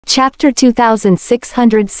Chapter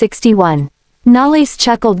 2661. Nalles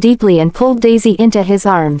chuckled deeply and pulled Daisy into his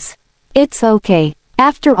arms. It's okay.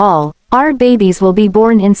 After all, our babies will be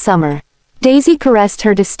born in summer. Daisy caressed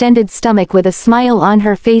her distended stomach with a smile on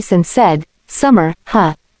her face and said, Summer,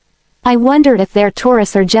 huh? I wonder if they're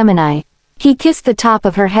Taurus or Gemini. He kissed the top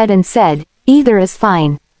of her head and said, either is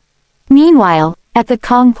fine. Meanwhile, at the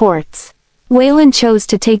Kong ports, Waylon chose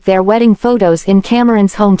to take their wedding photos in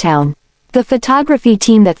Cameron's hometown. The photography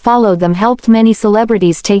team that followed them helped many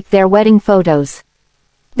celebrities take their wedding photos.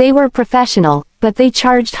 They were professional, but they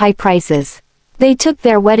charged high prices. They took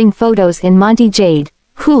their wedding photos in Monty Jade,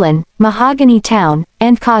 Hulan, Mahogany Town,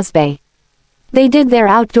 and Cosbay. They did their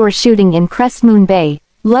outdoor shooting in Crestmoon Bay,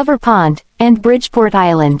 Lover Pond, and Bridgeport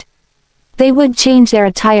Island. They would change their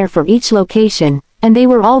attire for each location, and they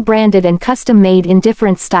were all branded and custom-made in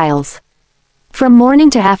different styles. From morning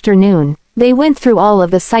to afternoon, they went through all of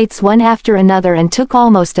the sites one after another and took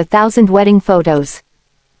almost 1,000 wedding photos.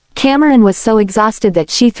 Cameron was so exhausted that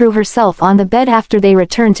she threw herself on the bed after they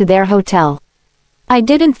returned to their hotel. I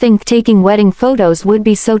didn't think taking wedding photos would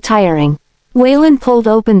be so tiring. Waylon pulled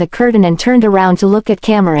open the curtain and turned around to look at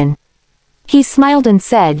Cameron. He smiled and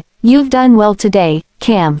said, You've done well today,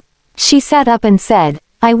 Cam. She sat up and said,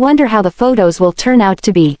 I wonder how the photos will turn out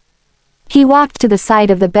to be. He walked to the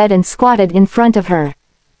side of the bed and squatted in front of her.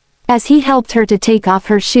 As he helped her to take off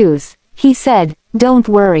her shoes, he said, Don't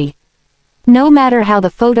worry. No matter how the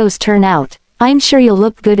photos turn out, I'm sure you'll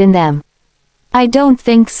look good in them. I don't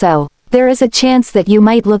think so. There is a chance that you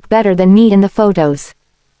might look better than me in the photos.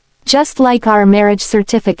 Just like our marriage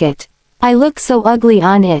certificate. I look so ugly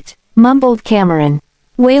on it, mumbled Cameron.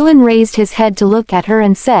 Waylon raised his head to look at her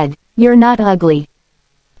and said, You're not ugly.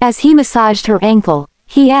 As he massaged her ankle,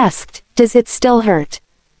 he asked, Does it still hurt?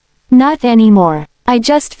 Not anymore. I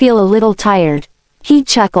just feel a little tired. He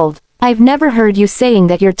chuckled. I've never heard you saying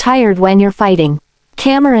that you're tired when you're fighting.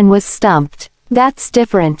 Cameron was stumped. That's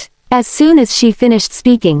different. As soon as she finished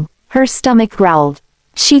speaking, her stomach growled.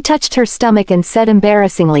 She touched her stomach and said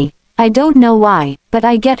embarrassingly, I don't know why, but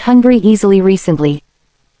I get hungry easily recently.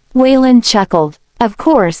 Waylon chuckled. Of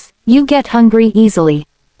course, you get hungry easily.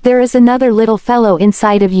 There is another little fellow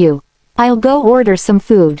inside of you. I'll go order some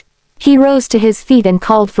food. He rose to his feet and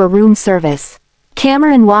called for room service.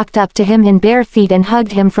 Cameron walked up to him in bare feet and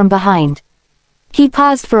hugged him from behind. He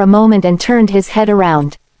paused for a moment and turned his head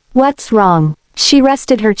around. What's wrong? She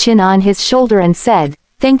rested her chin on his shoulder and said,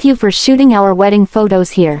 Thank you for shooting our wedding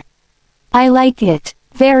photos here. I like it,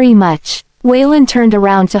 very much. Waylon turned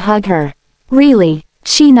around to hug her. Really?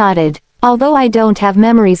 She nodded. Although I don't have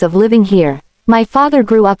memories of living here, my father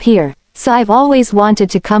grew up here, so I've always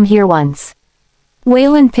wanted to come here once.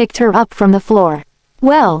 Waylon picked her up from the floor.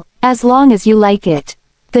 Well, as long as you like it.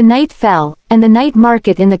 The night fell, and the night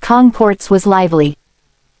market in the Kong ports was lively.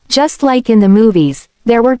 Just like in the movies,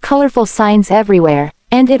 there were colorful signs everywhere,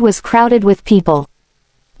 and it was crowded with people.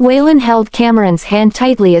 Waylon held Cameron's hand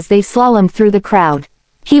tightly as they slalomed through the crowd.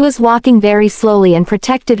 He was walking very slowly and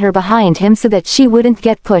protected her behind him so that she wouldn't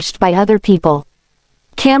get pushed by other people.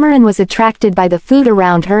 Cameron was attracted by the food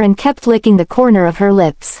around her and kept licking the corner of her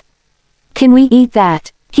lips. Can we eat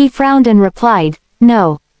that? He frowned and replied,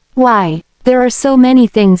 No. Why? There are so many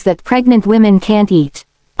things that pregnant women can't eat.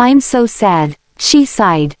 I'm so sad. She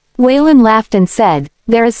sighed. Waylon laughed and said,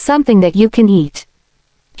 There is something that you can eat.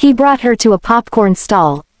 He brought her to a popcorn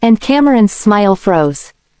stall, and Cameron's smile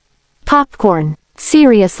froze. Popcorn.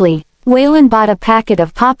 Seriously. Waylon bought a packet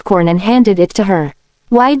of popcorn and handed it to her.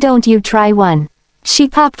 Why don't you try one? She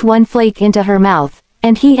popped one flake into her mouth,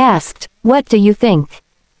 and he asked, What do you think?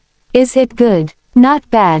 Is it good? Not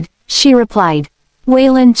bad, she replied.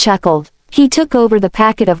 Waylon chuckled. He took over the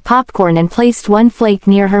packet of popcorn and placed one flake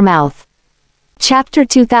near her mouth. Chapter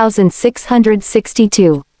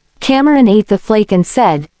 2662. Cameron ate the flake and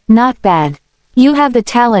said, Not bad. You have the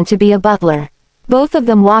talent to be a butler. Both of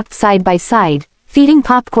them walked side by side, feeding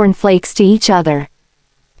popcorn flakes to each other.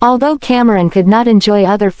 Although Cameron could not enjoy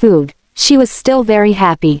other food, she was still very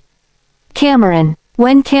happy. Cameron.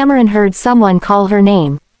 When Cameron heard someone call her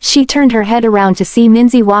name, she turned her head around to see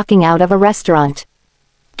Minzy walking out of a restaurant.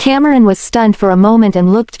 Cameron was stunned for a moment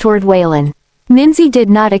and looked toward Waylon. Minzy did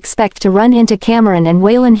not expect to run into Cameron and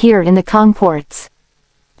Waylon here in the Kong ports.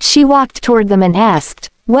 She walked toward them and asked,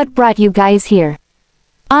 What brought you guys here?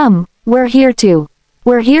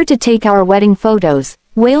 We're here to take our wedding photos,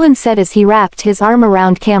 Waylon said as he wrapped his arm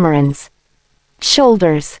around Cameron's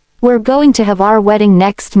shoulders. We're going to have our wedding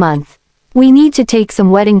next month. We need to take some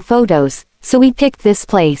wedding photos, so we picked this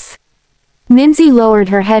place. Minzy lowered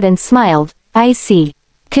her head and smiled. I see.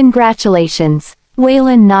 Congratulations.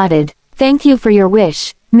 Waylon nodded. Thank you for your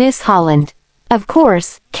wish, Miss Holland. Of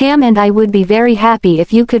course, Cam and I would be very happy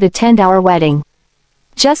if you could attend our wedding.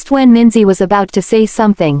 Just when Minzy was about to say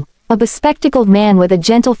something, a bespectacled man with a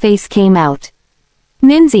gentle face came out.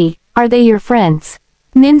 Minzy, are they your friends?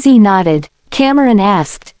 Minzy nodded. Cameron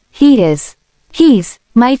asked, He's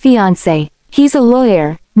my fiancé. He's a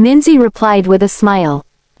lawyer, Minzy replied with a smile.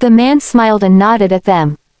 The man smiled and nodded at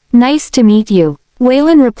them. Nice to meet you.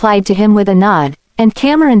 Waylon replied to him with a nod, and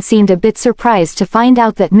Cameron seemed a bit surprised to find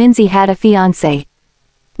out that Minzy had a fiancé.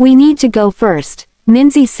 We need to go first,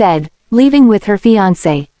 Minzy said, leaving with her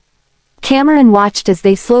fiancé. Cameron watched as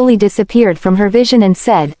they slowly disappeared from her vision and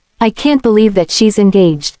said, I can't believe that she's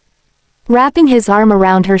engaged. Wrapping his arm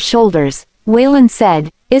around her shoulders, Waylon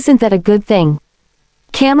said, Isn't that a good thing?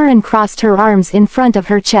 Cameron crossed her arms in front of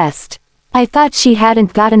her chest. I thought she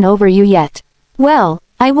hadn't gotten over you yet. Well,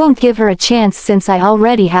 I won't give her a chance since I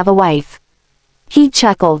already have a wife. He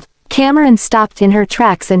chuckled. Cameron stopped in her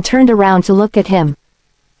tracks and turned around to look at him.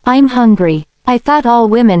 I'm hungry. I thought all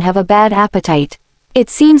women have a bad appetite. It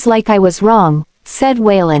seems like I was wrong, said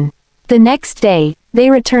Waylon. The next day, they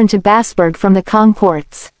returned to Bassburg from the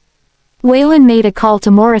Concourts. Waylon made a call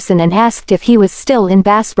to Morrison and asked if he was still in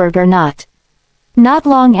Bassburg or not. Not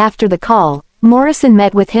long after the call, Morrison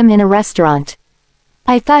met with him in a restaurant.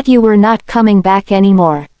 I thought you were not coming back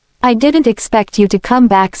anymore. I didn't expect you to come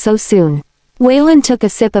back so soon. Waylon took a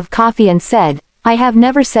sip of coffee and said, I have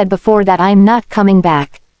never said before that I'm not coming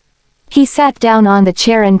back. He sat down on the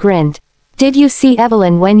chair and grinned. Did you see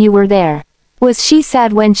Evelyn when you were there? Was she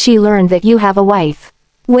sad when she learned that you have a wife?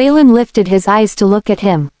 Waylon lifted his eyes to look at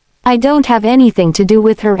him. I don't have anything to do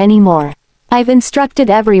with her anymore. I've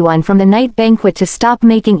instructed everyone from the night banquet to stop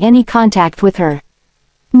making any contact with her.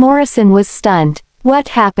 Morrison was stunned. What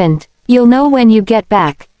happened? You'll know when you get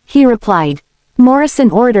back, he replied.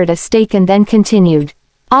 Morrison ordered a steak and then continued.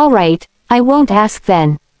 All right, I won't ask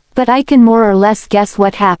then. But I can more or less guess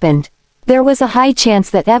what happened. There was a high chance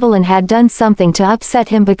that Evelyn had done something to upset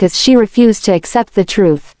him because she refused to accept the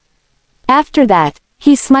truth. After that,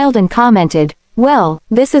 he smiled and commented, well,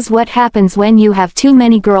 this is what happens when you have too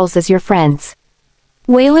many girls as your friends.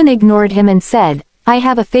 Waylon ignored him and said, I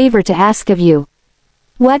have a favor to ask of you.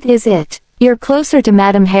 What is it? You're closer to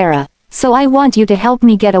Madame Hera, so I want you to help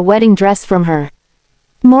me get a wedding dress from her.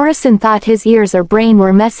 Morrison thought his ears or brain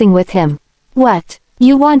were messing with him. What?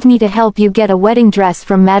 You want me to help you get a wedding dress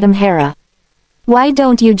from Madame Hera? Why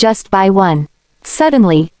don't you just buy one?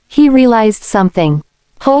 Suddenly, he realized something.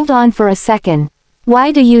 Hold on for a second.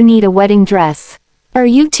 Why do you need a wedding dress? Are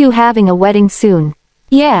you two having a wedding soon?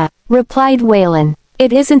 Yeah, replied Waylon.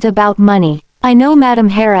 It isn't about money. I know Madame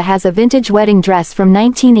Hera has a vintage wedding dress from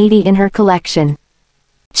 1980 in her collection.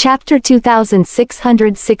 Chapter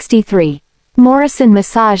 2663. Morrison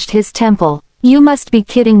massaged his temple. You must be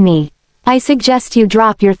kidding me. I suggest you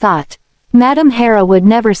drop your thought. Madame Hera would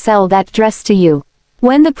never sell that dress to you.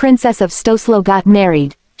 When the Princess of Stoslow got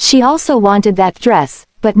married, she also wanted that dress,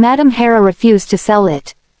 but Madame Hera refused to sell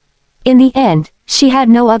it. In the end, she had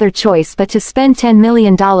no other choice but to spend $10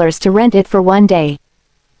 million to rent it for one day.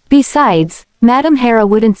 Besides, Madame Hera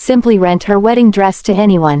wouldn't simply rent her wedding dress to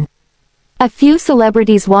anyone. A few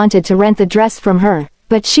celebrities wanted to rent the dress from her,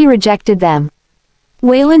 but she rejected them.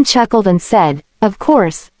 Waylon chuckled and said, Of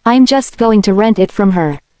course, I'm just going to rent it from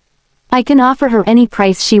her. I can offer her any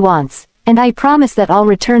price she wants, and I promise that I'll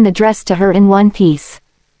return the dress to her in one piece.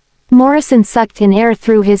 Morrison sucked in air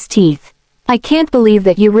through his teeth. I can't believe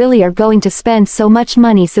that you really are going to spend so much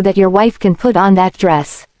money so that your wife can put on that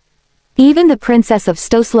dress. Even the Princess of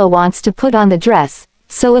Stoslow wants to put on the dress,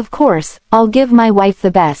 so of course, I'll give my wife the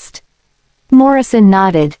best. Morrison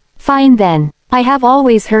nodded. Fine then. I have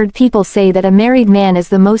always heard people say that a married man is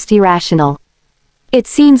the most irrational. It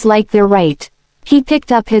seems like they're right. He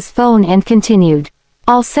picked up his phone and continued.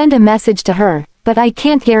 I'll send a message to her, but I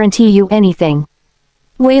can't guarantee you anything.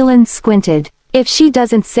 Waylon squinted. If she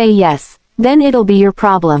doesn't say yes, then it'll be your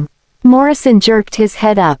problem. Morrison jerked his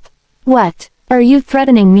head up. What? Are you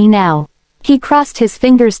threatening me now? He crossed his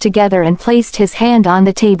fingers together and placed his hand on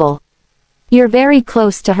the table. You're very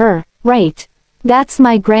close to her, right? That's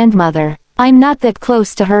my grandmother. I'm not that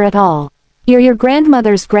close to her at all. You're your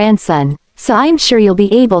grandmother's grandson, so I'm sure you'll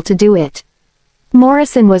be able to do it.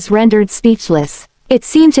 Morrison was rendered speechless. It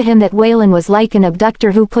seemed to him that Waylon was like an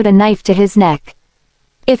abductor who put a knife to his neck.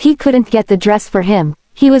 If he couldn't get the dress for him,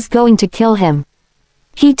 he was going to kill him.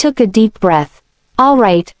 He took a deep breath. All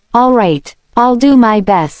right, I'll do my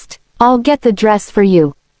best. I'll get the dress for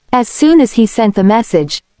you. As soon as he sent the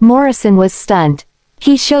message, Morrison was stunned.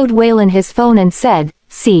 He showed Waylon his phone and said,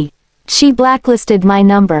 See. She blacklisted my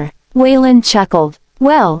number. Waylon chuckled.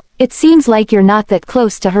 Well, it seems like you're not that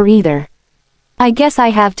close to her either. I guess I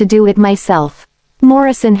have to do it myself.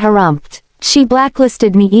 Morrison harumphed. She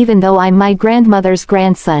blacklisted me even though I'm my grandmother's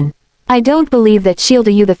grandson. I don't believe that she'll do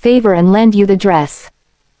you the favor and lend you the dress.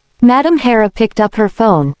 Madame Hera picked up her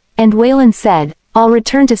phone, and Waylon said, I'll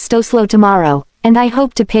return to Stoslow tomorrow, and I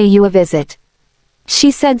hope to pay you a visit. She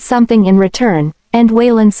said something in return, and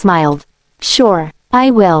Waylon smiled. Sure, I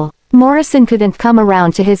will. Morrison couldn't come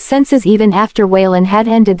around to his senses even after Waylon had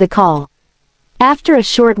ended the call. After a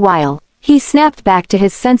short while, he snapped back to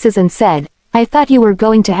his senses and said, I thought you were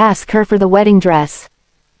going to ask her for the wedding dress.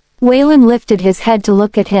 Waylon lifted his head to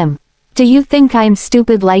look at him. Do you think I'm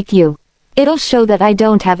stupid like you? It'll show that I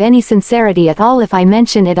don't have any sincerity at all if I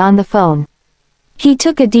mention it on the phone. He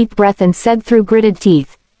took a deep breath and said through gritted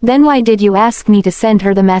teeth, Then why did you ask me to send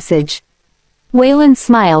her the message? Waylon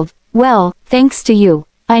smiled, Well, thanks to you,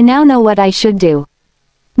 I now know what I should do.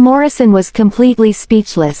 Morrison was completely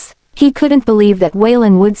speechless. He couldn't believe that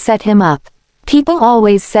Waylon would set him up. People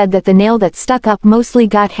always said that the nail that stuck up mostly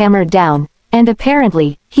got hammered down, and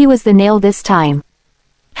apparently, he was the nail this time.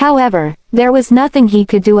 However, there was nothing he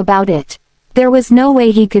could do about it. There was no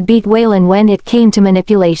way he could beat Waylon when it came to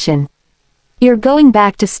manipulation. You're going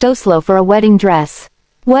back to Stoslow for a wedding dress.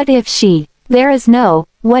 What if she? There is no,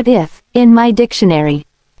 what if, in my dictionary.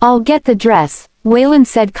 I'll get the dress, Waylon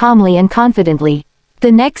said calmly and confidently.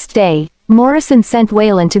 The next day, Morrison sent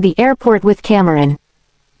Waylon to the airport with Cameron.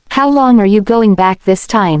 How long are you going back this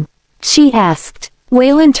time? She asked.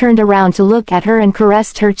 Waylon turned around to look at her and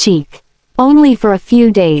caressed her cheek. Only for a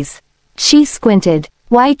few days. She squinted.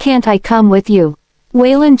 Why can't I come with you?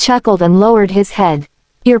 Waylon chuckled and lowered his head.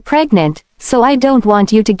 You're pregnant, so I don't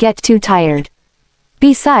want you to get too tired.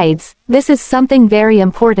 Besides, this is something very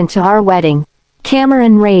important to our wedding.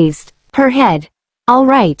 Cameron raised her head. All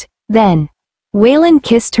right, then. Waylon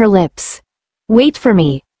kissed her lips. Wait for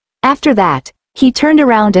me. After that, he turned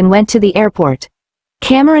around and went to the airport.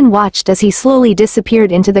 Cameron watched as he slowly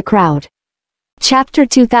disappeared into the crowd. Chapter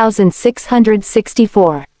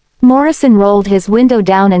 2664. Morrison rolled his window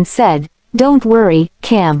down and said, Don't worry,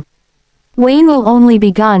 Cam. Wayne will only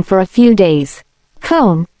be gone for a few days.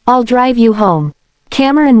 Cone, I'll drive you home.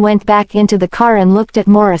 Cameron went back into the car and looked at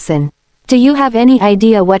Morrison. Do you have any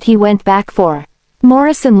idea what he went back for?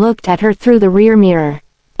 Morrison looked at her through the rear mirror.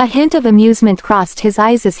 A hint of amusement crossed his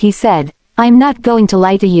eyes as he said, I'm not going to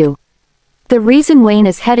lie to you. The reason Wayne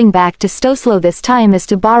is heading back to Stoslow this time is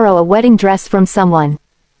to borrow a wedding dress from someone.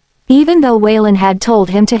 Even though Waylon had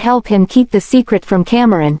told him to help him keep the secret from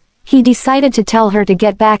Cameron, he decided to tell her to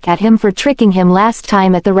get back at him for tricking him last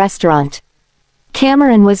time at the restaurant.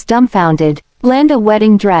 Cameron was dumbfounded. Lend a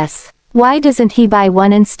wedding dress. Why doesn't he buy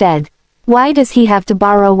one instead? Why does he have to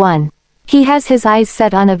borrow one? He has his eyes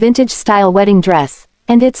set on a vintage-style wedding dress,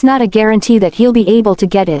 and it's not a guarantee that he'll be able to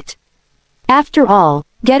get it. After all,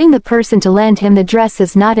 getting the person to lend him the dress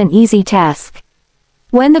is not an easy task.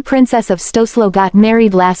 When the Princess of Stoslow got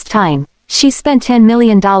married last time, she spent $10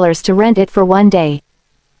 million to rent it for one day.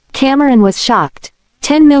 Cameron was shocked.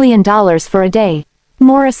 $10 million for a day.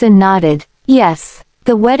 Morrison nodded. Yes,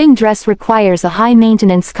 the wedding dress requires a high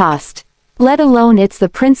maintenance cost. Let alone it's the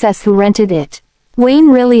princess who rented it. Wayne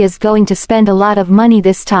really is going to spend a lot of money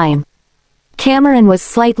this time. Cameron was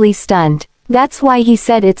slightly stunned. That's why he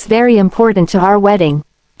said it's very important to our wedding.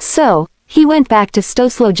 So, he went back to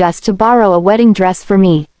Stoslow just to borrow a wedding dress for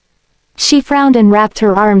me. She frowned and wrapped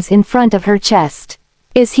her arms in front of her chest.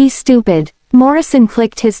 Is he stupid? Morrison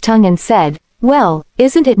clicked his tongue and said, Well,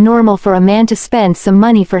 isn't it normal for a man to spend some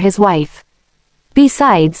money for his wife?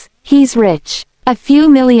 Besides, he's rich. A few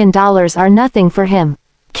 $1 million are nothing for him.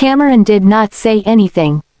 Cameron did not say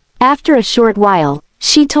anything. After a short while,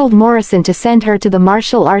 she told Morrison to send her to the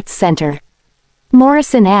Martial Arts Center.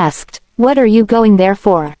 Morrison asked, What are you going there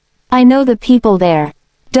for? I know the people there.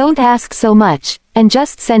 Don't ask so much, and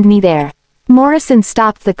just send me there. Morrison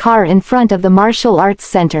stopped the car in front of the Martial Arts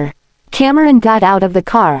Center. Cameron got out of the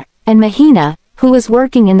car, and Mahina, who was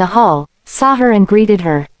working in the hall, saw her and greeted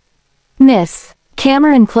her. Miss.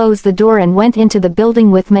 Cameron closed the door and went into the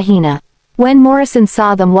building with Mahina. When Morrison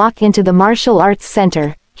saw them walk into the Martial Arts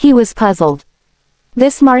Center, he was puzzled.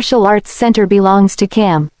 This Martial Arts Center belongs to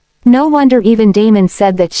Cam. No wonder even Damon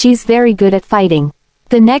said that she's very good at fighting.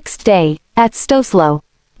 The next day, at Stoslow,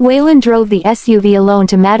 Waylon drove the SUV alone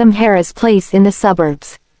to Madame Hera's place in the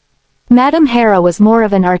suburbs. Madame Hera was more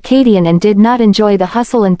of an Arcadian and did not enjoy the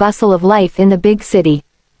hustle and bustle of life in the big city.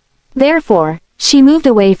 Therefore, she moved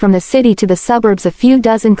away from the city to the suburbs a few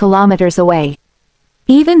dozen kilometers away.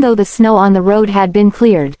 Even though the snow on the road had been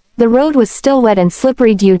cleared, the road was still wet and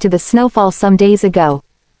slippery due to the snowfall some days ago.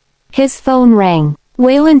 His phone rang.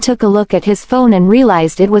 Waylon took a look at his phone and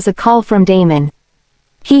realized it was a call from Damon.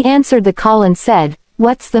 He answered the call and said,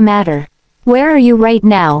 "What's the matter? Where are you right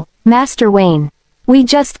now, Master Wayne?" "We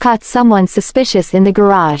just caught someone suspicious in the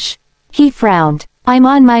garage." He frowned. "I'm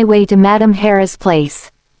on my way to Madame Hera's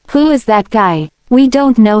place." "Who is that guy?" "We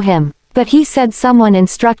don't know him, but he said someone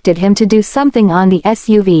instructed him to do something on the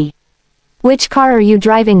SUV." "Which car are you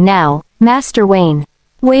driving now, Master Wayne?"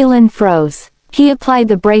 Waylon froze. He applied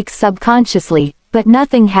the brakes subconsciously, but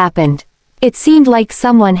nothing happened. It seemed like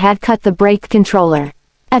someone had cut the brake controller.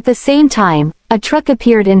 At the same time, a truck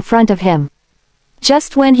appeared in front of him.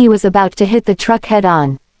 Just when he was about to hit the truck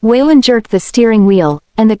head-on, Waylon jerked the steering wheel,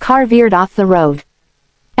 and the car veered off the road.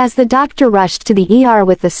 As the doctor rushed to the ER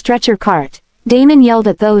with the stretcher cart, Damon yelled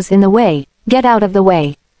at those in the way, "Get out of the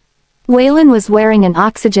way." Waylon was wearing an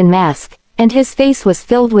oxygen mask, and his face was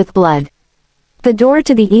filled with blood. The door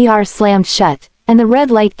to the ER slammed shut, and the red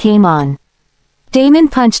light came on. Damon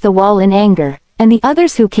punched the wall in anger, and the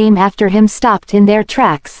others who came after him stopped in their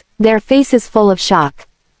tracks, their faces full of shock.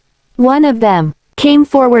 One of them came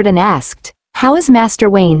forward and asked, "How is Master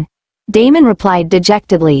Wayne?" Damon replied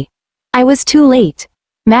dejectedly, "I was too late.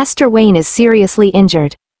 Master Wayne is seriously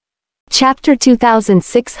injured." Chapter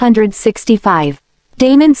 2665.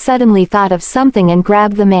 Damon suddenly thought of something and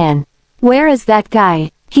grabbed the man. "Where is that guy?"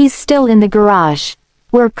 "He's still in the garage.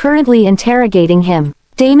 We're currently interrogating him."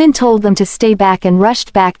 Damon told them to stay back and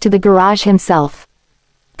rushed back to the garage himself.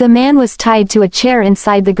 The man was tied to a chair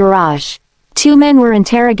inside the garage. Two men were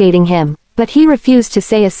interrogating him, but he refused to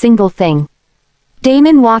say a single thing.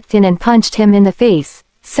 Damon walked in and punched him in the face,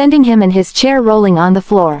 sending him and his chair rolling on the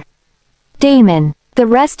floor. "Damon!" The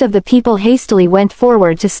rest of the people hastily went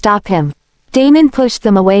forward to stop him. Damon pushed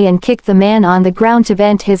them away and kicked the man on the ground to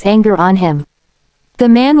vent his anger on him. The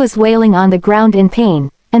man was wailing on the ground in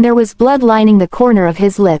pain, and there was blood lining the corner of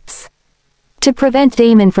his lips. To prevent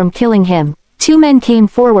Damon from killing him, two men came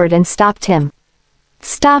forward and stopped him.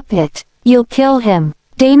 "Stop it! You'll kill him!"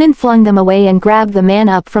 Damon flung them away and grabbed the man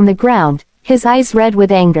up from the ground, his eyes red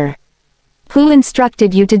with anger. "Who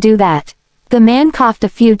instructed you to do that?" The man coughed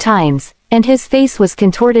a few times, and his face was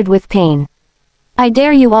contorted with pain. "I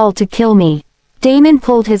dare you all to kill me." Damon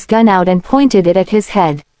pulled his gun out and pointed it at his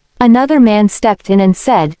head. Another man stepped in and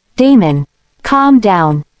said, "Damon, calm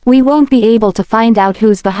down. We won't be able to find out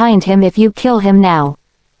who's behind him if you kill him now."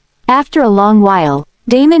 After a long while,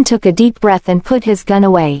 Damon took a deep breath and put his gun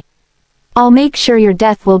away. "I'll make sure your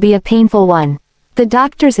death will be a painful one." The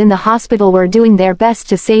doctors in the hospital were doing their best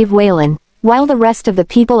to save Waylon, while the rest of the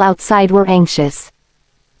people outside were anxious.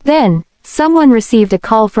 Then, someone received a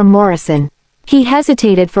call from Morrison. He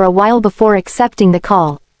hesitated for a while before accepting the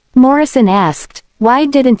call. Morrison asked, "Why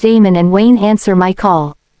didn't Damon and Wayne answer my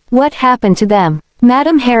call? What happened to them?"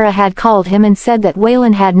 Madame Hera had called him and said that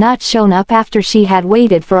Waylon had not shown up after she had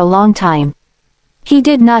waited for a long time. He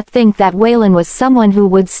did not think that Waylon was someone who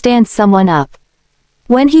would stand someone up.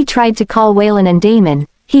 When he tried to call Waylon and Damon,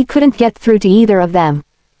 he couldn't get through to either of them.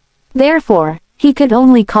 Therefore, he could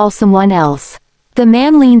only call someone else. The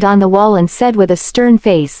man leaned on the wall and said with a stern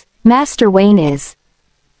face, "Master Wayne is."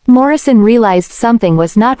 Morrison realized something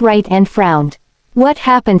was not right and frowned. What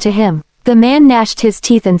happened to him? The man gnashed his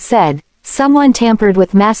teeth and said, "Someone tampered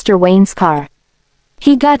with Master Wayne's car.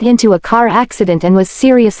 He got into a car accident and was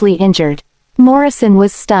seriously injured." Morrison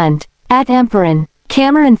was stunned. At Emperor,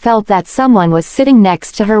 Cameron felt that someone was sitting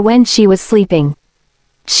next to her when she was sleeping.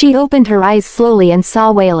 She opened her eyes slowly and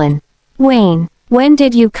saw Waylon. "Wayne, when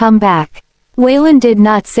did you come back?" Waylon did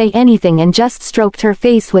not say anything and just stroked her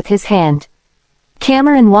face with his hand.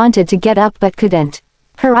 Cameron wanted to get up but couldn't.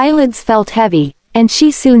 Her eyelids felt heavy, and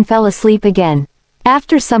she soon fell asleep again.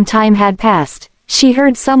 After some time had passed, she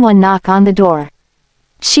heard someone knock on the door.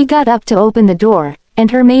 She got up to open the door,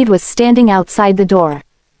 and her maid was standing outside the door.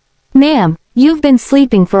 "Ma'am, you've been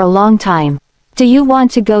sleeping for a long time. Do you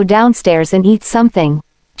want to go downstairs and eat something?"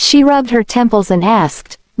 She rubbed her temples and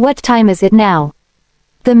asked, "What time is it now?"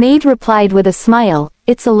 The maid replied with a smile,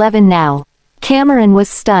 "It's 11 now." Cameron was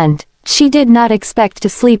stunned. She did not expect to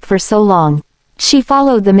sleep for so long. She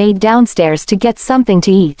followed the maid downstairs to get something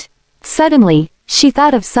to eat. Suddenly, she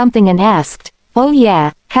thought of something and asked, "Oh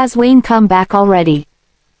yeah, has Wayne come back already?"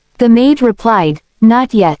 The maid replied,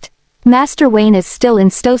 "Not yet. Master Wayne is still in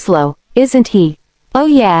Stoslow, isn't he?" "Oh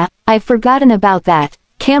yeah, I've forgotten about that."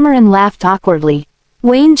 Cameron laughed awkwardly.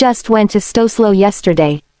 "Wayne just went to Stoslow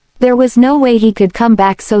yesterday. There was no way he could come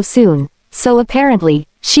back so soon, so apparently,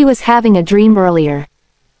 she was having a dream earlier.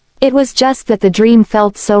 It was just that the dream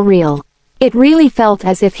felt so real. It really felt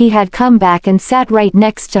as if he had come back and sat right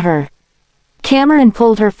next to her." Cameron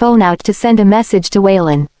pulled her phone out to send a message to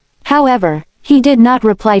Waylon. However, he did not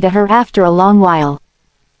reply to her after a long while.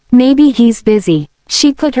 "Maybe he's busy,"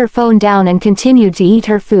 She put her phone down and continued to eat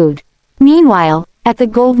her food. Meanwhile, at the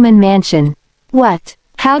Goldman mansion. What?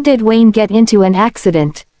 How did Wayne get into an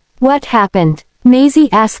accident? What happened? Maisie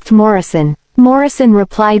asked Morrison. Morrison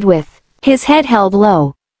replied with his head held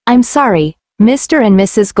low. I'm sorry, Mr. and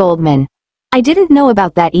Mrs. Goldman. I didn't know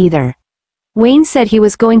about that either. Wayne said he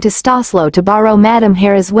was going to Stosslow to borrow Madame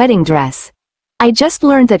Hera's wedding dress. I just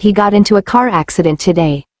learned that he got into a car accident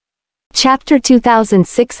today. Chapter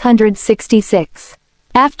 2666.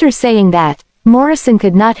 After saying that, Morrison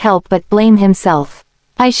could not help but blame himself.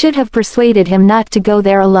 I should have persuaded him not to go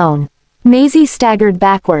there alone. Maisie staggered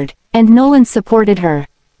backward, and Nolan supported her.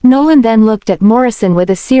 Nolan then looked at Morrison with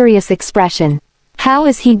a serious expression. How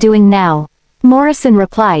is he doing now? Morrison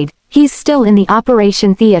replied, he's still in the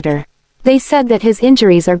operation theater. They said that his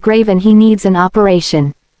injuries are grave and he needs an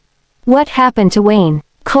operation. What happened to Wayne?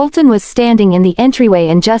 Colton was standing in the entryway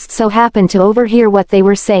and just so happened to overhear what they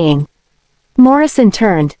were saying. Morrison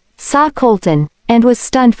turned, saw Colton, and was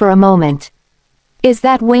stunned for a moment. Is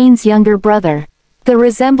that Wayne's younger brother? The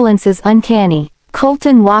resemblance is uncanny.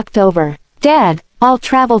 Colton walked over. Dad, I'll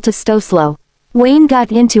travel to Stosslow. Wayne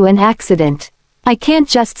got into an accident. I can't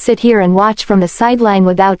just sit here and watch from the sideline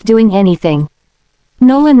without doing anything.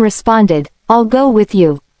 Nolan responded, I'll go with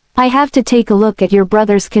you. I have to take a look at your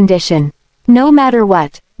brother's condition. No matter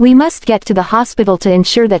what, we must get to the hospital to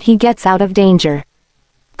ensure that he gets out of danger.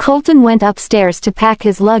 Colton went upstairs to pack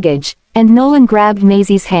his luggage, and Nolan grabbed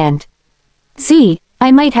Maisie's hand. Z,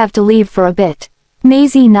 I might have to leave for a bit.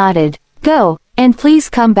 Maisie nodded. Go, and please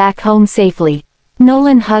come back home safely.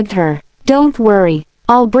 Nolan hugged her. Don't worry,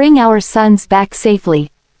 I'll bring our sons back safely.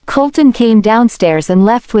 Colton came downstairs and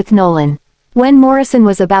left with Nolan. When Morrison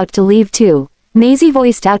was about to leave too, Maisie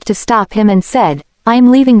voiced out to stop him and said, I'm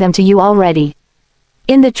leaving them to you already.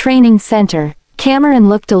 In the training center, Cameron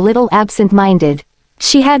looked a little absent-minded.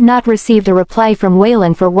 She had not received a reply from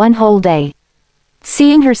Waylon for one whole day.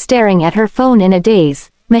 Seeing her staring at her phone in a daze,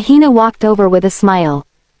 Mahina walked over with a smile.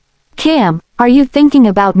 Cam, are you thinking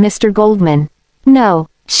about Mr. Goldman? No,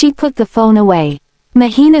 she put the phone away.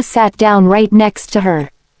 Mahina sat down right next to her.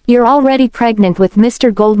 You're already pregnant with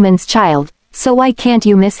Mr. Goldman's child, so why can't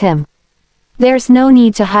you miss him? There's no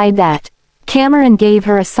need to hide that. Cameron gave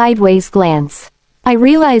her a sideways glance. I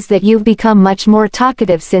realize that you've become much more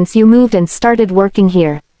talkative since you moved and started working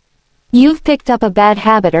here. You've picked up a bad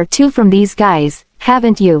habit or two from these guys,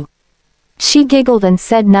 haven't you? She giggled and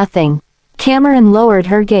said nothing. Cameron lowered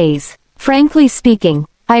her gaze. Frankly speaking,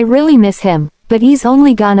 I really miss him, but he's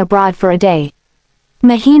only gone abroad for a day.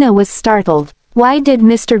 Mahina was startled. Why did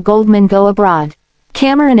Mr. Goldman go abroad?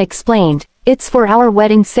 Cameron explained, it's for our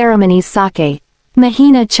wedding ceremony's sake.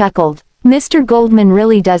 Mahina chuckled. Mr. Goldman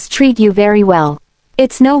really does treat you very well.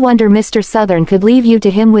 It's no wonder Mr. Southern could leave you to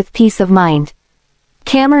him with peace of mind.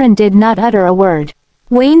 Cameron did not utter a word.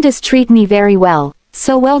 Wayne does treat me very well,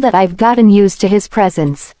 so well that I've gotten used to his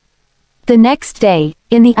presence. The next day,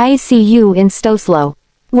 in the ICU in Stosslow,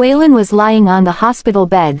 Waylon was lying on the hospital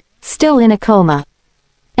bed, still in a coma.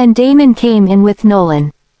 And Damon came in with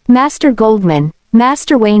Nolan. Master Goldman,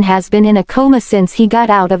 Master Wayne has been in a coma since he got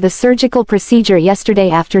out of the surgical procedure yesterday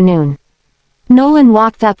afternoon. Nolan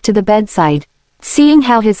walked up to the bedside. Seeing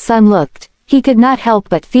how his son looked, he could not help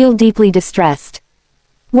but feel deeply distressed.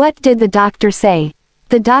 What did the doctor say?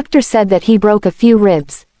 The doctor said that he broke a few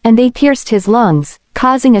ribs, and they pierced his lungs,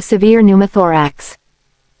 causing a severe pneumothorax.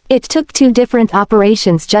 It took 2 different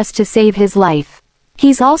operations just to save his life.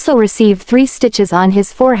 He's also received 3 stitches on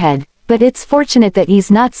his forehead, but it's fortunate that he's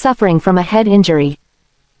not suffering from a head injury.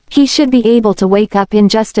 He should be able to wake up in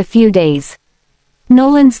just a few days.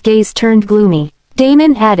 Nolan's gaze turned gloomy.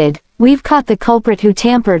 Damon added, we've caught the culprit who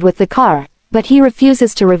tampered with the car, but he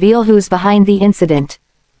refuses to reveal who's behind the incident.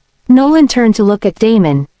 Nolan turned to look at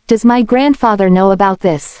Damon. Does my grandfather know about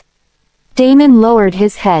this? Damon lowered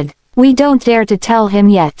his head. We don't dare to tell him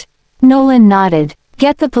yet. Nolan nodded.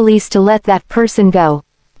 Get the police to let that person go.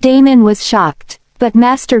 Damon was shocked. But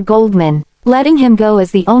Master Goldman, letting him go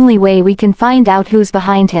is the only way we can find out who's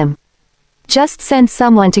behind him. Just send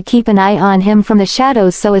someone to keep an eye on him from the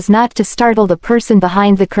shadows so as not to startle the person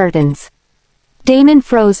behind the curtains. Damon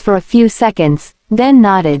froze for a few seconds, then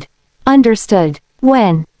nodded. Understood.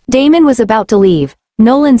 When Damon was about to leave,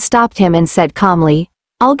 Nolan stopped him and said calmly,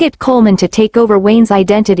 I'll get Coleman to take over Wayne's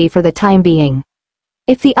identity for the time being.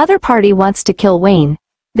 If the other party wants to kill Wayne,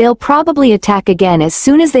 they'll probably attack again as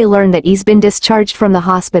soon as they learn that he's been discharged from the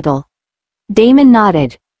hospital. Damon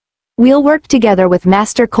nodded. We'll work together with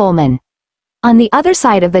Master Coleman. On the other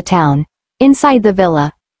side of the town, inside the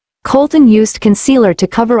villa, Colton used concealer to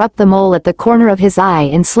cover up the mole at the corner of his eye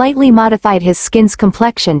and slightly modified his skin's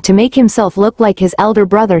complexion to make himself look like his elder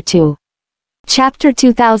brother too. Chapter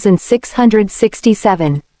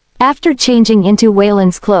 2667. After changing into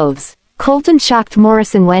Waylon's clothes, Colton shocked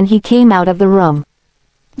Morrison when he came out of the room.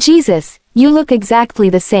 Jesus, you look exactly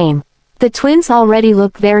the same. The twins already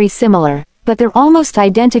look very similar, but they're almost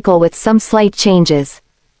identical with some slight changes.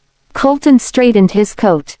 Colton straightened his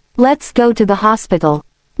coat. Let's go to the hospital.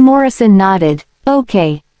 Morrison nodded.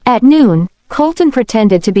 Okay. At noon, Colton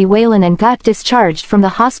pretended to be Waylon and got discharged from the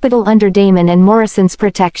hospital under Damon and Morrison's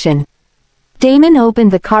protection. Damon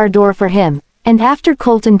opened the car door for him, and after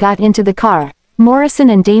Colton got into the car,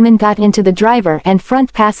 Morrison and Damon got into the driver and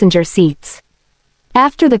front passenger seats.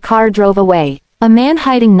 After the car drove away, a man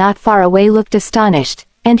hiding not far away looked astonished,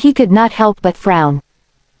 and he could not help but frown.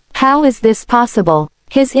 How is this possible?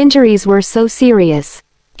 His injuries were so serious.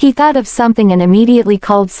 He thought of something and immediately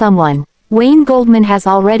called someone. Wayne Goldman has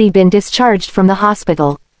already been discharged from the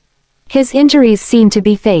hospital. His injuries seem to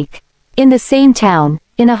be fake. In the same town,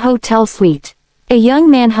 in a hotel suite. A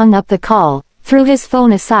young man hung up the call, threw his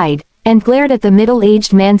phone aside, and glared at the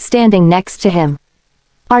middle-aged man standing next to him.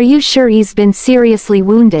 Are you sure he's been seriously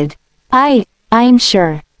wounded? I'm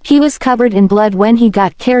sure. He was covered in blood when he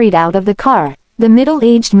got carried out of the car, the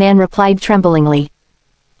middle-aged man replied tremblingly.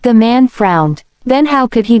 The man frowned. Then how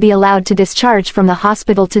could he be allowed to discharge from the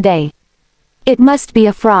hospital today? It must be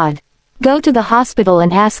a fraud. Go to the hospital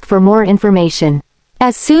and ask for more information.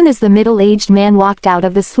 As soon as the middle-aged man walked out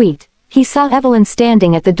of the suite, he saw Evelyn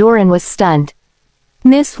standing at the door and was stunned.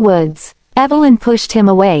 Miss Woods. Evelyn pushed him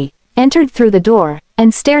away, entered through the door,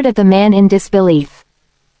 and stared at the man in disbelief.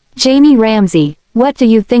 Jamie Ramsey, what do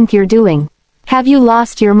you think you're doing? Have you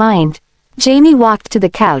lost your mind? Jamie walked to the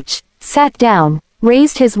couch, sat down,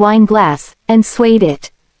 raised his wine glass, and swayed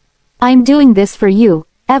it. I'm doing this for you,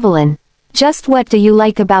 Evelyn. Just what do you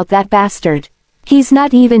like about that bastard? He's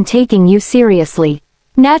not even taking you seriously.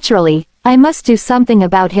 Naturally, I must do something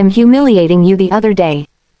about him humiliating you the other day.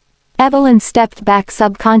 Evelyn stepped back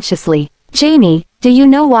subconsciously. Jamie, do you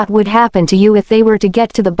know what would happen to you if they were to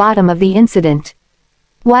get to the bottom of the incident?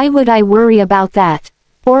 Why would I worry about that?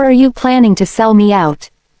 Or are you planning to sell me out?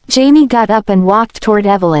 Jamie got up and walked toward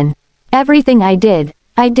Evelyn. Everything I did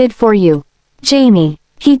for you. Jamie.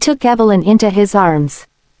 He took Evelyn into his arms.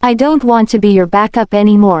 I don't want to be your backup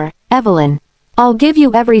anymore, Evelyn. I'll give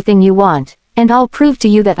you everything you want, and I'll prove to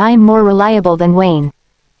you that I'm more reliable than Wayne.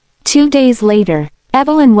 2 days later,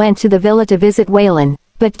 Evelyn went to the villa to visit Waylon,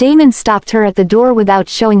 but Damon stopped her at the door without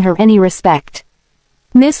showing her any respect.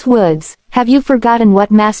 Miss Woods, have you forgotten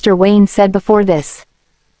what Master Wayne said before this?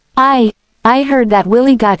 I heard that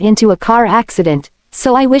Willie got into a car accident,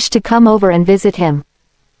 so I wish to come over and visit him.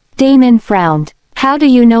 Damon frowned. How do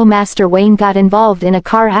you know Master Wayne got involved in a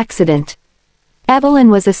car accident?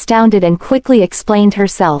 Evelyn was astounded and quickly explained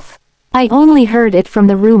herself. I only heard it from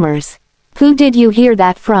the rumors. Who did you hear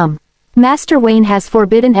that from? Master Wayne has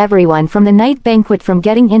forbidden everyone from the night banquet from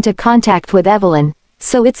getting into contact with Evelyn,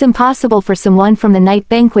 so it's impossible for someone from the night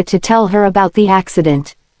banquet to tell her about the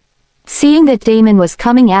accident. Seeing that Damon was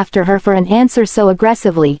coming after her for an answer so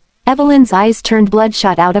aggressively, Evelyn's eyes turned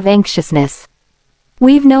bloodshot out of anxiousness.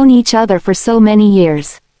 We've known each other for so many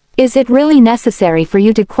years. Is it really necessary for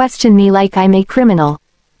you to question me like I'm a criminal?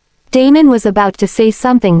 Damon was about to say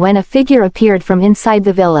something when a figure appeared from inside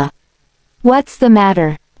the villa. What's the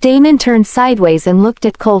matter? Damon turned sideways and looked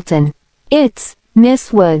at Colton. It's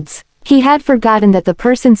Miss Woods. He had forgotten that the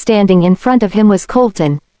person standing in front of him was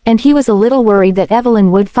Colton, and he was a little worried that Evelyn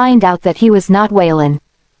would find out that he was not Waylon.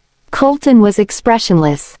 Colton was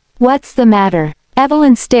expressionless. What's the matter?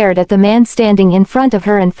 Evelyn stared at the man standing in front of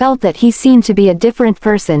her and felt that he seemed to be a different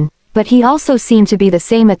person, but he also seemed to be the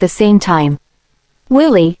same at the same time.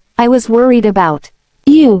 Willie, I was worried about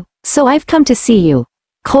you, so I've come to see you.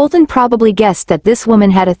 Colton probably guessed that this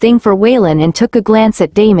woman had a thing for Waylon and took a glance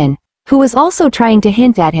at Damon, who was also trying to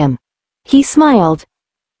hint at him. He smiled.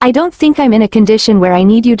 I don't think I'm in a condition where I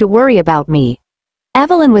need you to worry about me.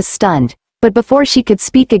 Evelyn was stunned, but before she could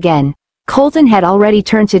speak again, Colton had already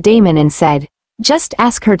turned to Damon and said, just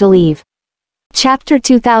ask her to leave. Chapter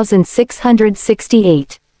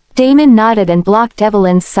 2668. Damon nodded and blocked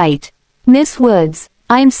Evelyn's sight. Miss Woods,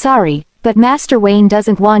 I'm sorry, but Master Wayne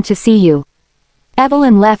doesn't want to see you.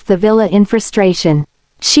 Evelyn left the villa in frustration.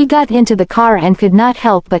 She got into the car and could not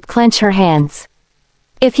help but clench her hands.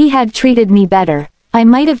 If he had treated me better, I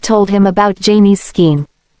might have told him about Jamie's scheme.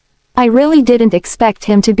 I really didn't expect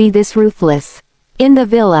him to be this ruthless. In the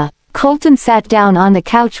villa, Colton sat down on the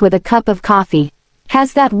couch with a cup of coffee.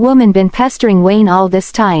 Has that woman been pestering Wayne all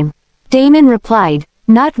this time? Damon replied,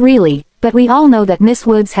 not really, but we all know that Miss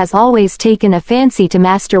Woods has always taken a fancy to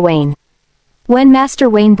Master Wayne. When Master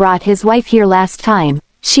Wayne brought his wife here last time,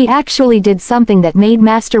 She actually did something that made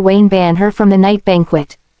Master Wayne ban her from the night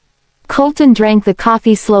banquet. Colton drank the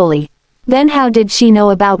coffee slowly. Then how did she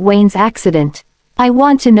know about Wayne's accident? I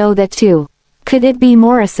want to know that too. Could it be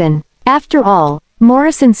Morrison? After all,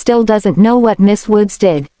 Morrison still doesn't know what Miss Woods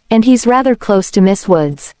did, and he's rather close to Miss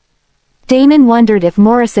Woods. Damon wondered if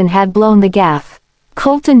Morrison had blown the gaff.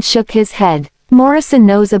 Colton shook his head. Morrison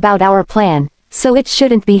knows about our plan, so it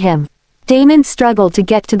shouldn't be him. Damon struggled to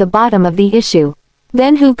get to the bottom of the issue.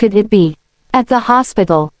 Then who could it be? At the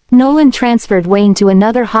hospital, Nolan transferred Wayne to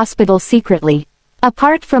another hospital secretly.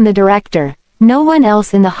 Apart from the director, no one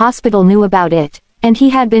else in the hospital knew about it, and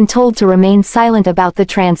he had been told to remain silent about the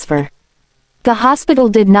transfer. The hospital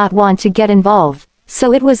did not want to get involved,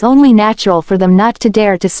 so it was only natural for them not to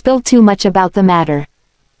dare to spill too much about the matter.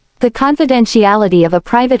 The confidentiality of a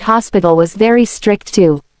private hospital was very strict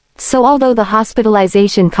too. So although the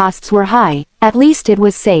hospitalization costs were high, at least it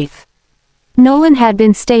was safe. Nolan had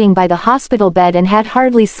been staying by the hospital bed and had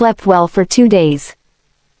hardly slept well for 2 days.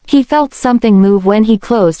 He felt something move when he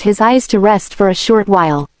closed his eyes to rest for a short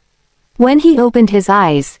while. When he opened his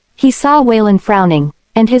eyes, he saw Waylon frowning,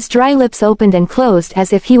 and his dry lips opened and closed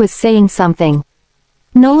as if he was saying something.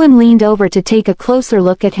 Nolan leaned over to take a closer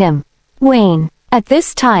look at him. Wayne. At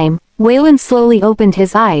this time, Waylon slowly opened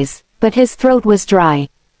his eyes, but his throat was dry.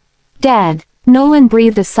 Dad. Nolan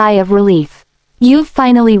breathed a sigh of relief. You've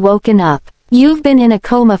finally woken up. You've been in a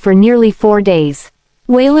coma for nearly 4 days.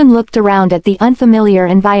 Waylon looked around at the unfamiliar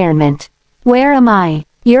environment. Where am I?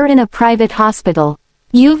 You're in a private hospital.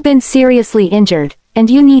 You've been seriously injured, and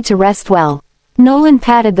you need to rest well. Nolan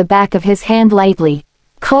patted the back of his hand lightly.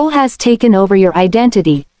 Cole has taken over your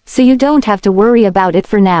identity, so you don't have to worry about it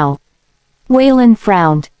for now. Waylon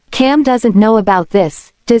frowned. Cam doesn't know about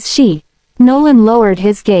this, does she? Nolan lowered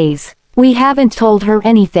his gaze. We haven't told her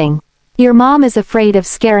anything. Your mom is afraid of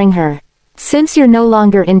scaring her. Since you're no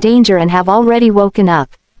longer in danger and have already woken up,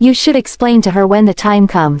 you should explain to her when the time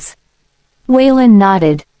comes. Waylon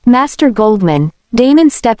nodded. Master Goldman. Damon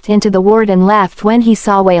stepped into the ward and laughed when he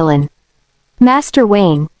saw Waylon. Master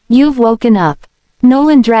Wayne, you've woken up.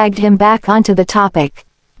 Nolan dragged him back onto the topic.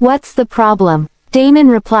 What's the problem? Damon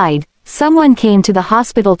replied. Someone came to the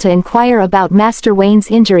hospital to inquire about Master Wayne's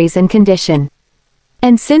injuries and condition.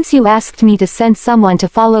 And since you asked me to send someone to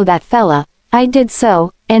follow that fella, I did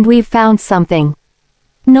so, and we've found something.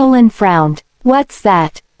 Nolan frowned. What's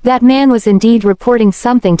that? That man was indeed reporting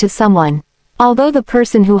something to someone. Although the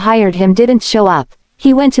person who hired him didn't show up,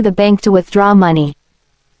 he went to the bank to withdraw money.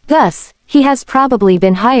 Thus, he has probably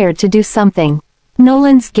been hired to do something.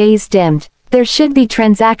 Nolan's gaze dimmed. There should be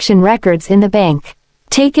transaction records in the bank.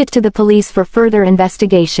 Take it to the police for further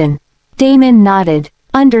investigation. Damon nodded.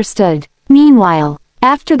 Understood. Meanwhile,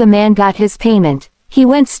 after the man got his payment, he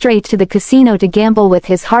went straight to the casino to gamble with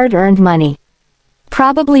his hard-earned money.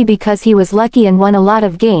 Probably because he was lucky and won a lot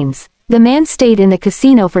of games, the man stayed in the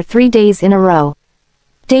casino for 3 days in a row.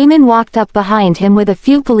 Damon walked up behind him with a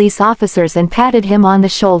few police officers and patted him on the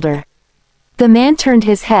shoulder. The man turned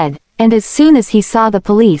his head, and as soon as he saw the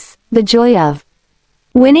police, the joy of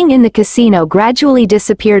winning in the casino gradually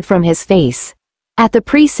disappeared from his face. At the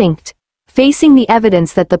precinct, facing the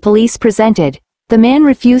evidence that the police presented, the man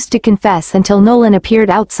refused to confess until Nolan appeared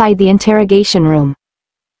outside the interrogation room.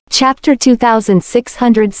 Chapter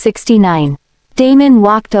 2669. Damon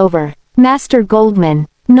walked over. Master Goldman.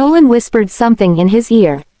 Nolan whispered something in his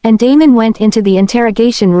ear, and Damon went into the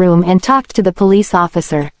interrogation room and talked to the police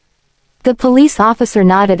officer. The police officer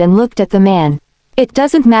nodded and looked at the man. It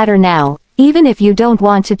doesn't matter now, even if you don't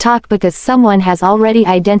want to talk because someone has already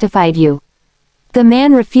identified you. The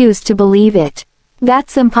man refused to believe it.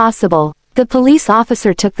 That's impossible. The police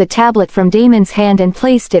officer took the tablet from Damon's hand and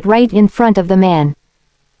placed it right in front of the man.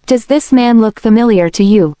 Does this man look familiar to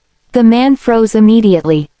you? The man froze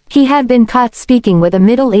immediately. He had been caught speaking with a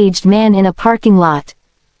middle-aged man in a parking lot.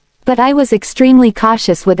 But I was extremely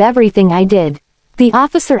cautious with everything I did. The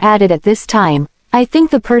officer added at this time, I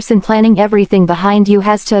think the person planning everything behind you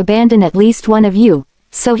has to abandon at least one of you,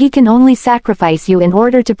 so he can only sacrifice you in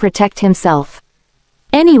order to protect himself.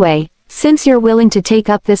 Anyway, since you're willing to take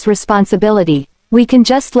up this responsibility, we can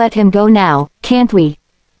just let him go now, can't we?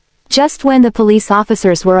 Just when the police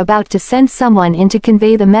officers were about to send someone in to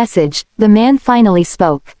convey the message, the man finally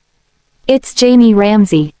spoke. It's Jamie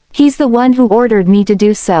Ramsey. He's the one who ordered me to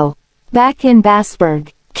do so. Back in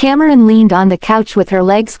Bassburg, Cameron leaned on the couch with her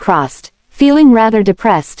legs crossed, feeling rather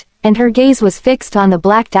depressed, and her gaze was fixed on the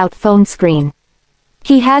blacked-out phone screen.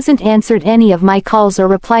 He hasn't answered any of my calls or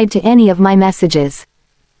replied to any of my messages.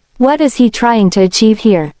 What is he trying to achieve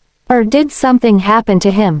here? Or did something happen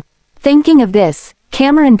to him? Thinking of this,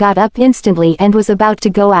 Cameron got up instantly and was about to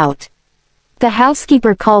go out. The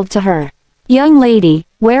housekeeper called to her. Young lady,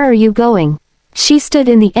 where are you going? She stood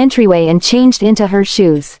in the entryway and changed into her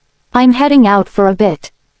shoes. I'm heading out for a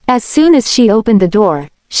bit. As soon as she opened the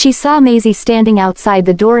door, she saw Maisie standing outside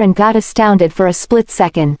the door and got astounded for a split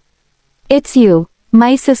second. It's you,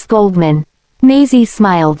 Mrs. Goldman. Maisie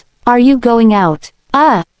smiled. Are you going out?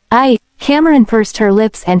 Cameron pursed her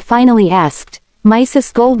lips and finally asked,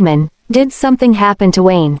 Mrs. Goldman, did something happen to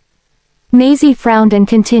Wayne? Maisie frowned and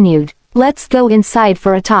continued, let's go inside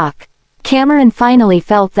for a talk. Cameron finally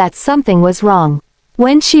felt that something was wrong.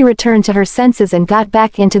 When she returned to her senses and got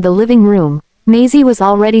back into the living room, Maisie was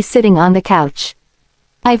already sitting on the couch.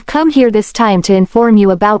 I've come here this time to inform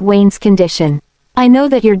you about Wayne's condition. I know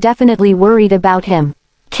that you're definitely worried about him.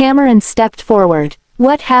 Cameron stepped forward.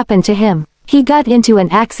 What happened to him? He got into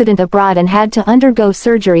an accident abroad and had to undergo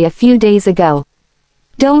surgery a few days ago.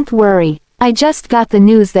 Don't worry, I just got the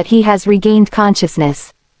news that he has regained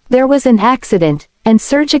consciousness. There was an accident, and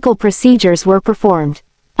surgical procedures were performed.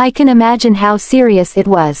 I can imagine how serious it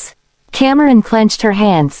was. Cameron clenched her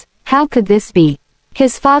hands. How could this be?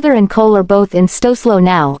 His father and Cole are both in Stoslow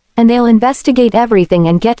now, and they'll investigate everything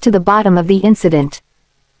and get to the bottom of the incident.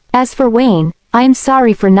 As for Wayne, I'm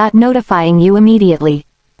sorry for not notifying you immediately.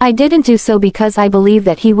 I didn't do so because I believe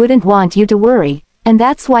that he wouldn't want you to worry, and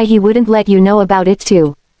that's why he wouldn't let you know about it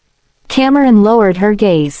too. Cameron lowered her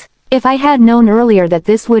gaze. If I had known earlier that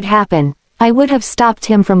this would happen, I would have stopped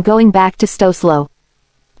him from going back to Stoslow.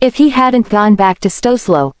 If he hadn't gone back to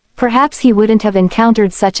Stoslow, perhaps he wouldn't have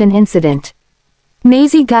encountered such an incident.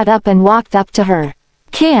 Maisie got up and walked up to her.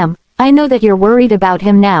 Cam, I know that you're worried about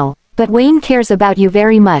him now, but Wayne cares about you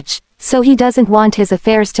very much, so he doesn't want his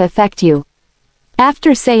affairs to affect you.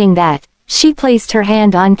 After saying that, she placed her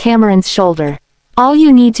hand on Cameron's shoulder. All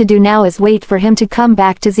you need to do now is wait for him to come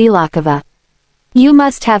back to Zelakova. You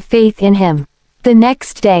must have faith in him. The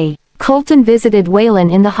next day, Colton visited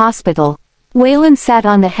Waylon in the hospital. Waylon sat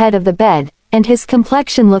on the head of the bed, and his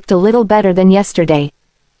complexion looked a little better than yesterday.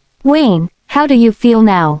 Wayne, how do you feel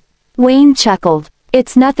now? Wayne chuckled.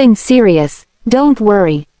 It's nothing serious, don't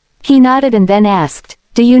worry. He nodded and then asked,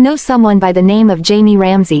 do you know someone by the name of Jamie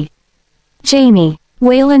Ramsey? Jamie.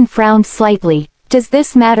 Waylon frowned slightly. Does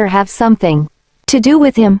this matter have something to do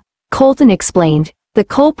with him? Colton explained. The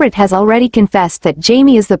culprit has already confessed that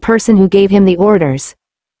Jamie is the person who gave him the orders.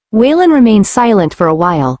 Waylon remained silent for a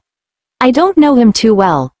while. I don't know him too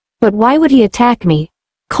well, but why would he attack me?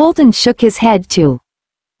 Colton shook his head too.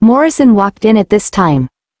 Morrison walked in at this time.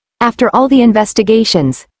 After all the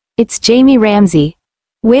investigations, it's Jamie Ramsey.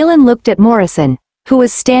 Waylon looked at Morrison, who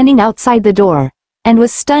was standing outside the door, and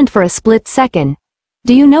was stunned for a split second.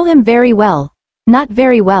 Do you know him very well? Not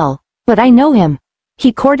very well, but I know him.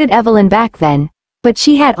 He courted Evelyn back then, but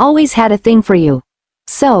she had always had a thing for you.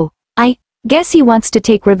 So, I guess he wants to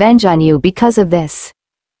take revenge on you because of this.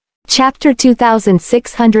 Chapter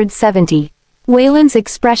 2670. Waylon's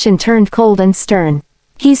expression turned cold and stern.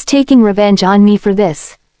 He's taking revenge on me for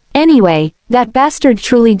this. Anyway, that bastard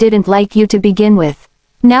truly didn't like you to begin with.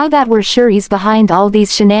 Now that we're sure he's behind all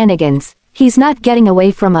these shenanigans, he's not getting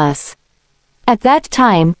away from us. At that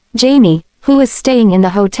time, Jamie, who was staying in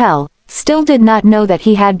the hotel, still did not know that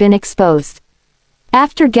he had been exposed.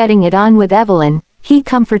 After getting it on with Evelyn, he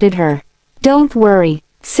comforted her. Don't worry,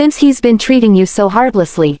 since he's been treating you so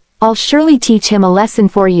heartlessly, I'll surely teach him a lesson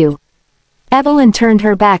for you. Evelyn turned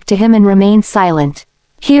her back to him and remained silent.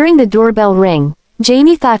 Hearing the doorbell ring,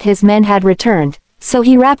 Jamie thought his men had returned, so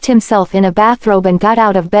he wrapped himself in a bathrobe and got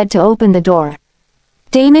out of bed to open the door.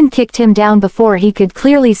 Damon kicked him down before he could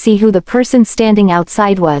clearly see who the person standing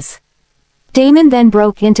outside was. Damon then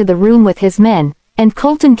broke into the room with his men, and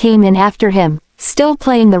Colton came in after him, still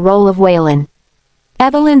playing the role of Waylon.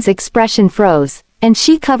 Evelyn's expression froze, and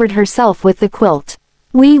she covered herself with the quilt.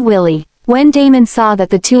 Wee Willie. When Damon saw that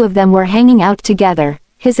the two of them were hanging out together,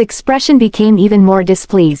 his expression became even more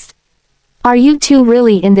displeased. Are you two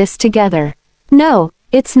really in this together? No,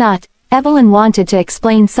 it's not. Evelyn wanted to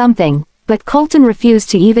explain something, but Colton refused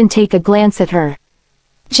to even take a glance at her.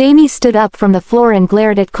 Jamie stood up from the floor and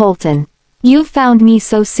glared at Colton. You found me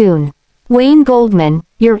so soon. Wayne Goldman,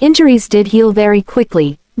 your injuries did heal very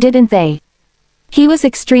quickly, didn't they? He was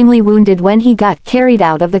extremely wounded when he got carried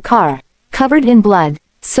out of the car, covered in blood,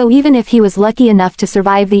 so even if he was lucky enough to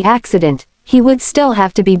survive the accident, he would still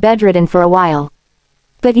have to be bedridden for a while.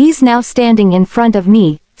 But he's now standing in front of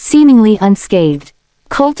me, seemingly unscathed.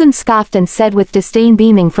 Colton scoffed and said with disdain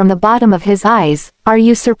beaming from the bottom of his eyes, are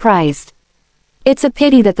you surprised? It's a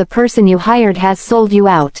pity that the person you hired has sold you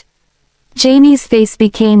out. Jamie's face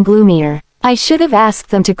became gloomier. I should have asked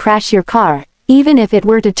them to crash your car, even if it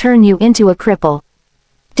were to turn you into a cripple.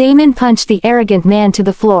 Damon punched the arrogant man to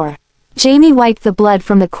the floor. Jamie wiped the blood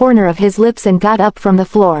from the corner of his lips and got up from the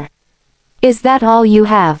floor. Is that all you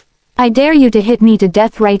have? I dare you to hit me to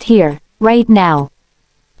death right here, right now.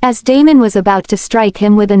 As Damon was about to strike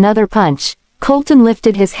him with another punch, Colton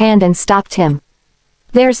lifted his hand and stopped him.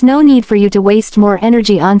 There's no need for you to waste more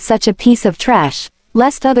energy on such a piece of trash,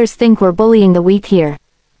 lest others think we're bullying the weak here.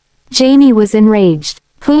 Jamie was enraged.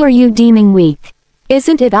 Who are you deeming weak?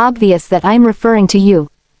 Isn't it obvious that I'm referring to you?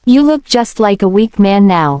 You look just like a weak man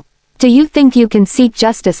now. Do you think you can seek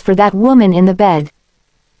justice for that woman in the bed?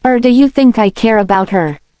 Or do you think I care about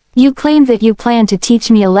her? You claim that you plan to teach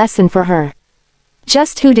me a lesson for her.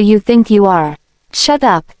 Just who do you think you are? Shut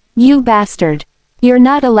up, you bastard. You're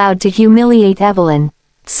not allowed to humiliate Evelyn.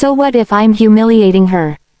 So what if I'm humiliating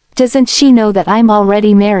her? Doesn't she know that I'm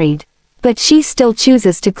already married? But she still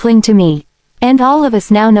chooses to cling to me. And all of us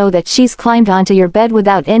now know that she's climbed onto your bed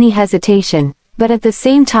without any hesitation, but at the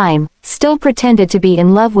same time, still pretended to be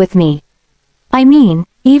in love with me. I mean,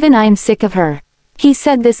 even I'm sick of her. He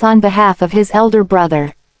said this on behalf of his elder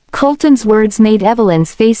brother. Colton's words made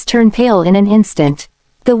Evelyn's face turn pale in an instant.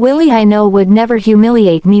 The Willie I know would never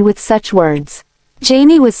humiliate me with such words.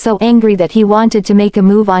 Jamie was so angry that he wanted to make a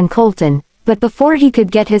move on Colton, but before he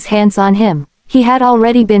could get his hands on him, he had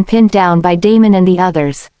already been pinned down by Damon and the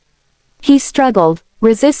others. He struggled,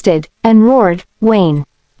 resisted, and roared, Wayne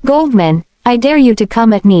Goldman, I dare you to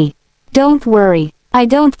come at me. Don't worry, I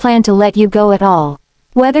don't plan to let you go at all.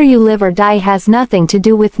 Whether you live or die has nothing to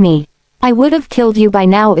do with me. I would have killed you by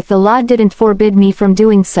now if the law didn't forbid me from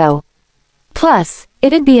doing so. Plus,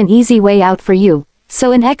 it'd be an easy way out for you,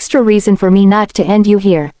 so an extra reason for me not to end you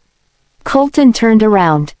here. Colton turned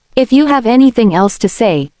around. If you have anything else to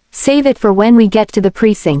say, save it for when we get to the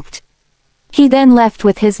precinct. He then left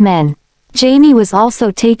with his men. Jamie was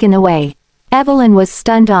also taken away. Evelyn was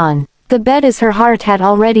stunned on the bed as her heart had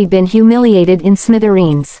already been humiliated in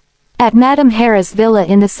smithereens. At Madame Hera's villa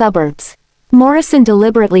in the suburbs. Morrison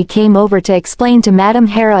deliberately came over to explain to Madame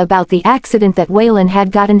Hera about the accident that Waylon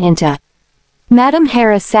had gotten into. Madame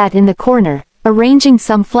Hera sat in the corner, arranging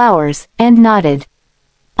some flowers, and nodded.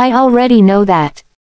 I already know that.